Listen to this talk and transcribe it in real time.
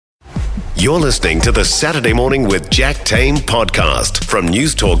You're listening to the Saturday Morning with Jack Tame podcast from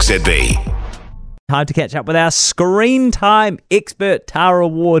News Talk ZB. Time to catch up with our screen time expert, Tara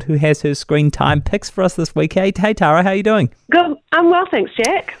Ward, who has her screen time picks for us this week. Hey Tara, how are you doing? Good. I'm well, thanks,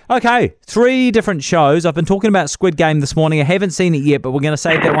 Jack. Okay, 3 different shows. I've been talking about Squid Game this morning. I haven't seen it yet, but we're going to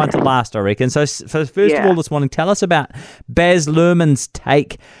save that one to last, I reckon. So first of all this morning, tell us about Baz Luhrmann's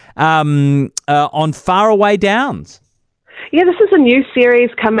take on Faraway Downs. Yeah, this is a new series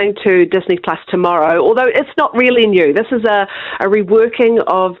coming to Disney Plus tomorrow, although it's not really new. This is a reworking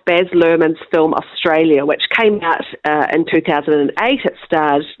of Baz Luhrmann's film Australia, which came out in 2008. It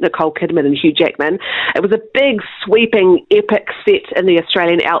stars Nicole Kidman and Hugh Jackman. It was a big, sweeping, epic set in the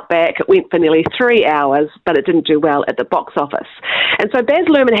Australian outback. It went for nearly 3 hours, but it didn't do well at the box office. And so Baz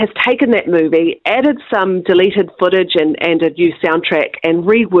Luhrmann has taken that movie, added some deleted footage and a new soundtrack, and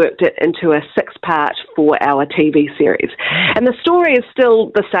reworked it into a 6-part, 4-hour TV series. And the story is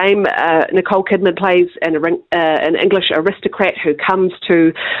still the same. Nicole Kidman plays an English aristocrat who comes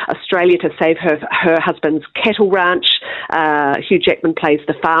to Australia to save her husband's cattle ranch. Hugh Jackman plays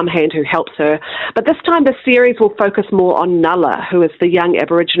the farmhand who helps her. But this time the series will focus more on Nulla, who is the young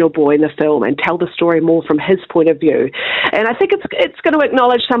Aboriginal boy in the film, and tell the story more from his point of view. And I think it's going to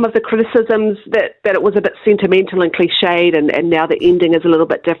acknowledge some of the criticisms that it was a bit sentimental and cliched, and now the ending is a little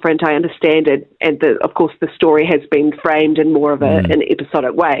bit different. I understand it, and of course the story has been framed in more of an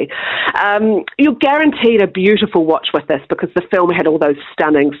episodic way. You're guaranteed a beautiful watch with this because the film had all those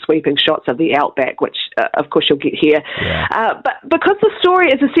stunning sweeping shots of the outback, which of course you'll get here. Yeah. But because the story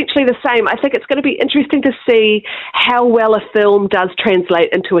is essentially the same, I think it's going to be interesting to see how well a film does translate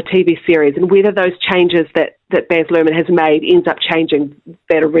into a TV series, and whether those changes that Baz Luhrmann has made ends up changing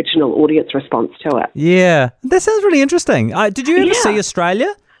that original audience response to it. Yeah, that sounds really interesting. Did you ever see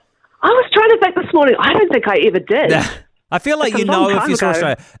Australia? I was trying to think this morning. I don't think I ever did. I feel like you know if you saw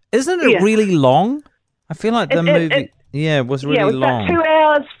Australia. Isn't it really long? I feel like the movie was really long. Yeah, it was about 2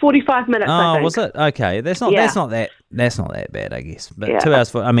 hours, 45 minutes, I think. Was it? Okay. That's not that bad, I guess. But 2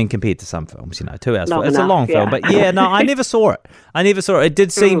 hours compared to some films, 2 hours it's a long film. But I never saw it. It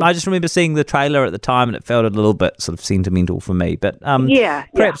did seem I just remember seeing the trailer at the time, and it felt a little bit sort of sentimental for me. But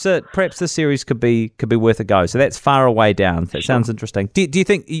perhaps the series could be worth a go. So that's Faraway Downs. That sounds interesting. Do you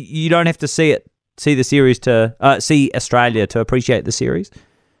think you don't have to see the series to see Australia to appreciate the series?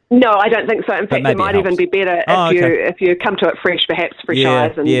 No, I don't think so. In fact, it might even be better if you come to it fresh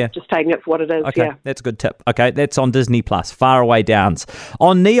eyes and just taking it for what it is. Okay, that's a good tip. Okay, that's on Disney Plus. Faraway Downs.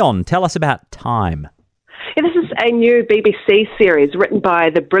 On Neon, tell us about Time. Yeah, this is a new BBC series written by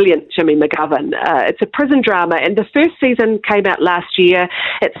the brilliant Jimmy McGovern. It's a prison drama, and the first season came out last year.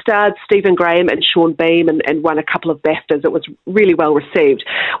 It starred Stephen Graham and Sean Beam and won a couple of BAFTAs. It was really well received.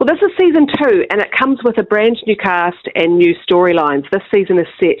 Well, this is season 2, and it comes with a brand new cast and new storylines. This season is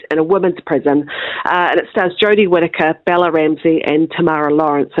set in a women's prison, and it stars Jodie Whittaker, Bella Ramsey, and Tamara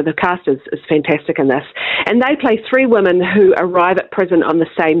Lawrence. So the cast is fantastic in this. And they play 3 women who arrive at prison on the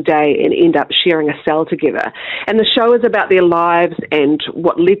same day and end up sharing a cell together. And the show is about their lives and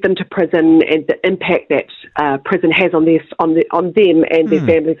what led them to prison and the impact that prison has on them and their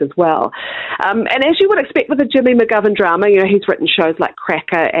families as well. And as you would expect with a Jimmy McGovern drama, he's written shows like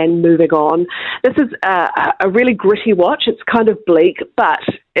Cracker and Moving On. This is a really gritty watch. It's kind of bleak, but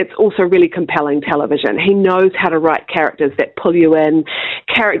it's also really compelling television. He knows how to write characters that pull you in,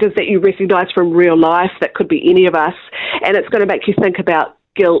 characters that you recognise from real life that could be any of us, and it's going to make you think about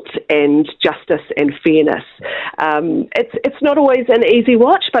guilt and justice and fairness. It's not always an easy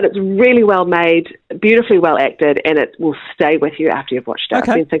watch, but it's really well made, beautifully well acted, and it will stay with you after you've watched it.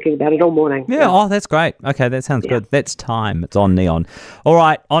 Okay. I've been thinking about it all morning. Yeah, that's great. Okay, that sounds good. That's Time. It's on Neon. All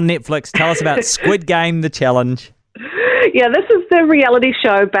right, on Netflix, tell us about Squid Game, The Challenge. Yeah, this is the reality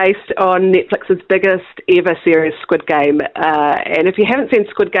show based on Netflix's biggest ever series, Squid Game. And if you haven't seen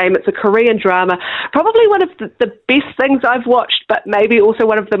Squid Game, it's a Korean drama, probably one of the best things I've watched, but maybe also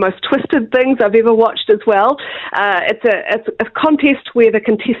one of the most twisted things I've ever watched as well. It's a contest where the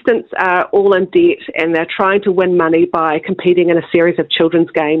contestants are all in debt and they're trying to win money by competing in a series of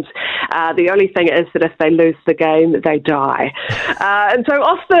children's games. The only thing is that if they lose the game, they die. And so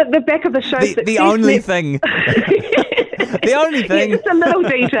off the back of the show... The only thing... The only thing. Yeah, just a little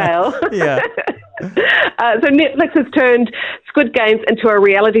detail. Yeah. So Netflix has turned Squid Games into a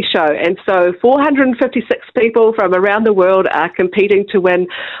reality show, and so 456 people from around the world are competing to win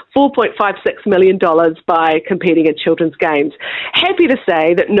 $4.56 million by competing in children's games. Happy to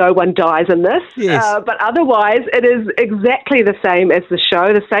say that no one dies in this, but otherwise it is exactly the same as the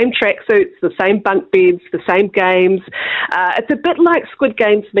show, the same tracksuits, the same bunk beds, the same games. It's a bit like Squid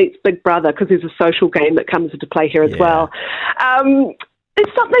Games meets Big Brother because there's a social game that comes into play here as well.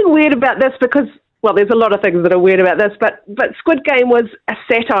 There's something weird about this because, well, there's a lot of things that are weird about this, but Squid Game was a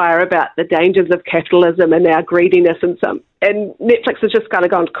satire about the dangers of capitalism and our greediness and Netflix has just kind of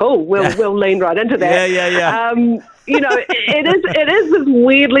gone, cool, we'll lean right into that. Yeah. It is as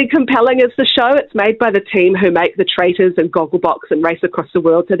weirdly compelling as the show. It's made by the team who make The Traitors and Gogglebox and Race Across the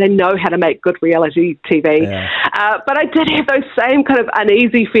World, so they know how to make good reality TV. Yeah. But I did have those same kind of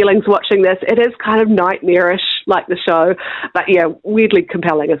uneasy feelings watching this. It is kind of nightmarish like the show, but yeah, weirdly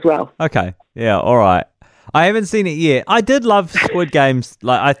compelling as well. Okay, yeah, all right. I haven't seen it yet. I did love Squid Games.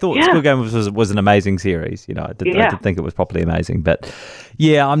 Like I thought Squid Game was an amazing series. You know, I did think it was properly amazing. But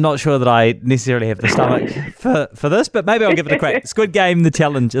yeah, I'm not sure that I necessarily have the stomach for this, but maybe I'll give it a crack. Squid Game, The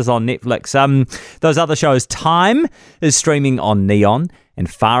Challenge is on Netflix. Those other shows, Time is streaming on Neon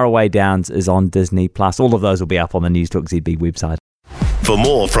and Faraway Downs is on Disney+. All of those will be up on the News Talk ZB website. For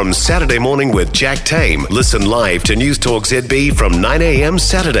more from Saturday Morning with Jack Tame, listen live to News Talk ZB from 9 a.m.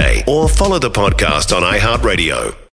 Saturday or follow the podcast on iHeartRadio.